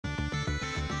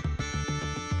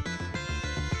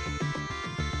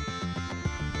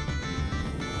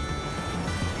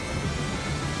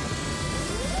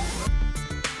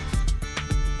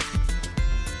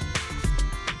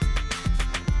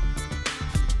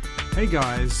Hey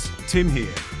guys, Tim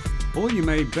here. Or you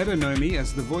may better know me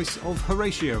as the voice of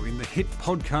Horatio in the hit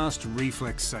podcast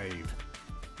Reflex Save.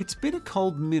 It's been a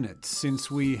cold minute since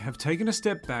we have taken a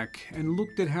step back and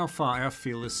looked at how far our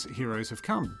fearless heroes have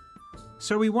come.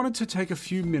 So we wanted to take a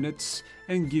few minutes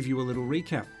and give you a little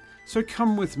recap. So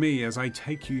come with me as I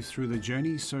take you through the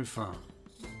journey so far.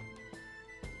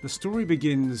 The story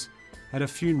begins at a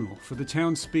funeral for the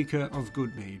town speaker of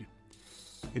Goodmead.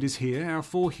 It is here our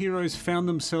four heroes found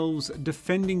themselves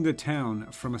defending the town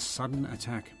from a sudden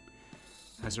attack.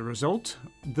 As a result,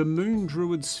 the Moon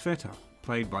Druid Sveta,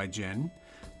 played by Jen,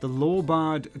 the Law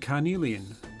Bard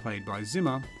Carnelian, played by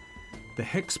Zimmer, the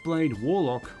Hexblade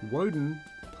Warlock Woden,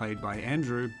 played by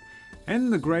Andrew,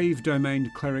 and the Grave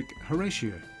Domain Cleric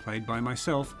Horatio, played by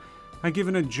myself, are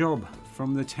given a job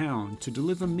from the town to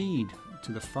deliver mead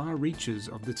to the far reaches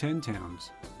of the Ten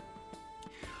Towns.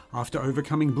 After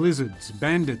overcoming blizzards,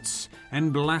 bandits,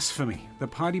 and blasphemy, the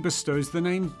party bestows the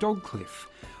name Dogcliff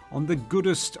on the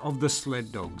goodest of the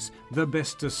sled dogs, the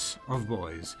bestest of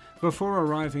boys, before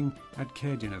arriving at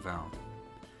Caer-Dineval.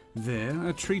 There,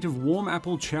 a treat of warm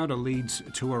apple chowder leads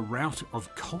to a rout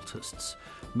of cultists,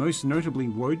 most notably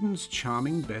Woden's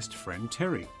charming best friend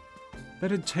Terry,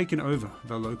 that had taken over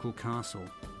the local castle.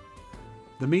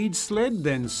 The mead sled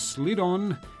then slid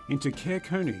on into Caer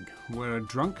Konig, where a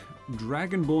drunk,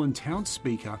 dragonborn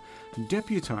townspeaker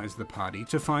deputized the party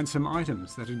to find some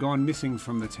items that had gone missing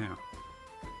from the town.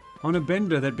 On a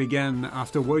bender that began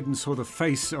after Woden saw the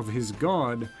face of his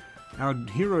god, our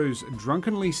heroes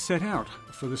drunkenly set out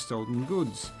for the stolen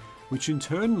goods, which in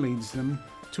turn leads them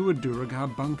to a Duergar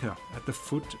bunker at the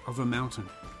foot of a mountain.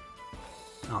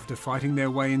 After fighting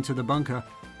their way into the bunker,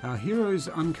 our heroes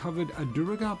uncovered a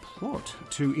Duergar plot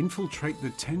to infiltrate the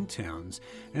Ten Towns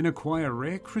and acquire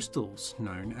rare crystals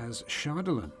known as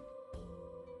Shardolin.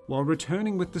 While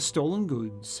returning with the stolen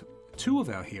goods, two of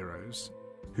our heroes,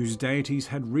 whose deities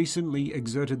had recently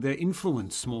exerted their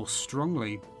influence more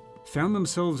strongly, found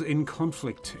themselves in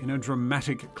conflict in a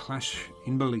dramatic clash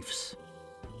in beliefs.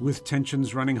 With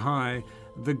tensions running high,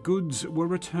 the goods were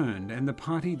returned and the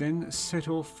party then set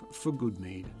off for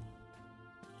Goodmead.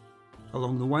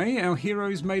 Along the way, our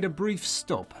heroes made a brief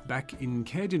stop back in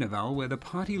Caer-Dineval, where the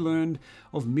party learned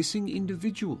of missing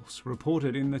individuals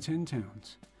reported in the Ten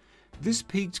Towns. This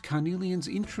piqued Carnelian's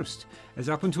interest, as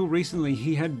up until recently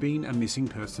he had been a missing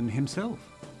person himself.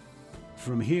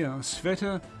 From here,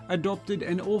 Sveta adopted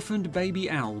an orphaned baby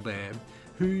owlbear,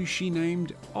 who she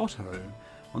named Otto,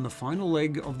 on the final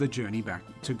leg of the journey back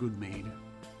to Goodmead.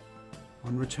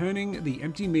 On returning the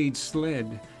empty mead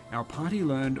sled, our party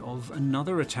learned of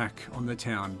another attack on the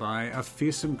town by a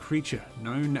fearsome creature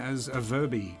known as a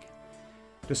Verbeeg.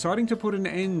 Deciding to put an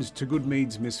end to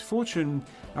Goodmead's misfortune,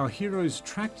 our heroes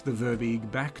tracked the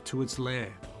Verbeeg back to its lair.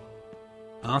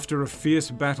 After a fierce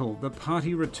battle, the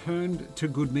party returned to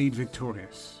Goodmead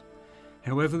victorious.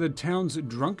 However, the town's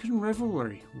drunken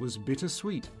revelry was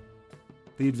bittersweet.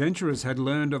 The adventurers had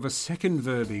learned of a second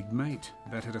Verbeeg mate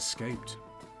that had escaped.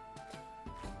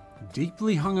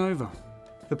 Deeply hungover,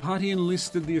 the party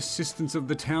enlisted the assistance of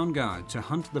the town guard to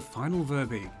hunt the final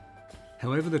Verbeeg.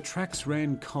 However, the tracks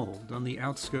ran cold on the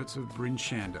outskirts of Bryn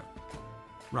Shander.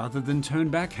 Rather than turn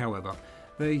back, however,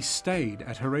 they stayed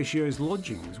at Horatio's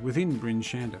lodgings within Bryn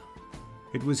Shander.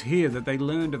 It was here that they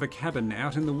learned of a cabin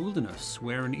out in the wilderness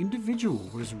where an individual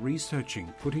was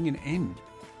researching putting an end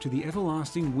to the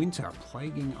everlasting winter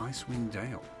plaguing Icewind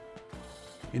Dale.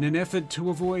 In an effort to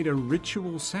avoid a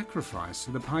ritual sacrifice,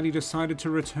 the party decided to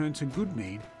return to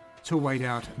Goodmead to wait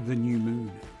out the new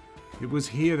moon. It was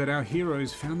here that our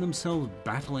heroes found themselves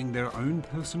battling their own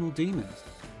personal demons,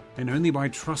 and only by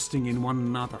trusting in one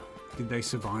another did they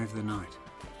survive the night.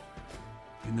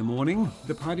 In the morning,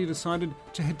 the party decided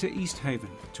to head to East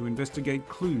Haven to investigate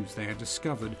clues they had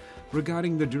discovered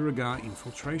regarding the Duergar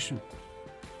infiltration.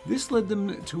 This led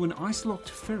them to an ice-locked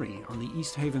ferry on the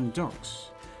East Haven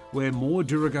docks, where more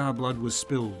Duergar blood was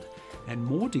spilled, and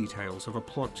more details of a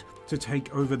plot to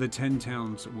take over the Ten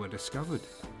Towns were discovered.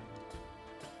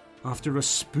 After a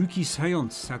spooky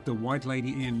seance at the White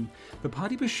Lady Inn, the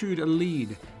party pursued a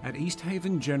lead at East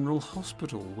Haven General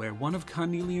Hospital, where one of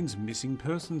Carnelian's missing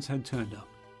persons had turned up.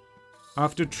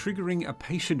 After triggering a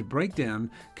patient breakdown,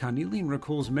 Carnelian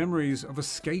recalls memories of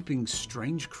escaping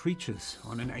strange creatures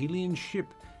on an alien ship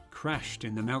crashed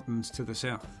in the mountains to the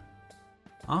south.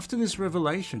 After this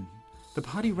revelation, the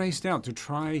party raced out to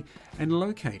try and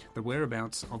locate the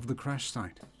whereabouts of the crash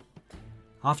site.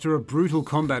 After a brutal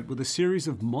combat with a series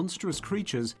of monstrous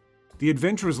creatures, the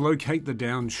adventurers locate the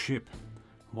downed ship.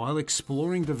 While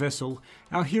exploring the vessel,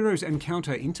 our heroes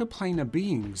encounter interplanar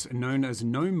beings known as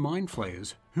Gnome Mind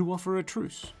Flayers who offer a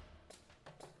truce.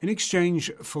 In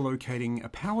exchange for locating a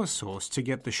power source to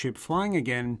get the ship flying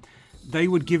again, they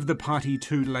would give the party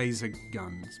 2 laser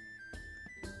guns.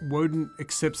 Woden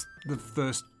accepts the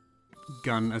first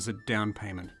gun as a down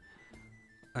payment.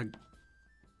 A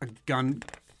gun...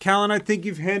 Callan, I think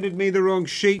you've handed me the wrong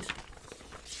sheet.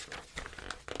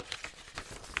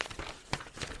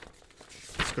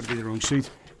 It's got to be the wrong sheet.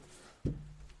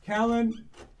 Callan,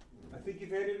 I think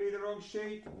you've handed me the wrong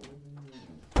sheet.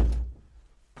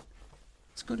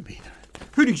 It's got to be the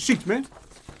hooting sheet, man.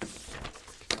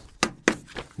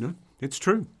 No, it's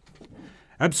true.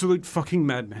 Absolute fucking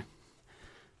madman.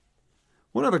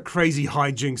 What other crazy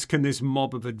hijinks can this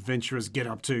mob of adventurers get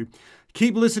up to?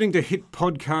 Keep listening to Hit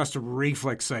Podcast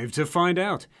Reflex Save to find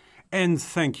out. And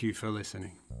thank you for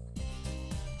listening.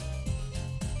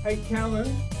 Hey, Callan,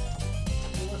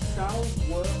 will a salve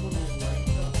work on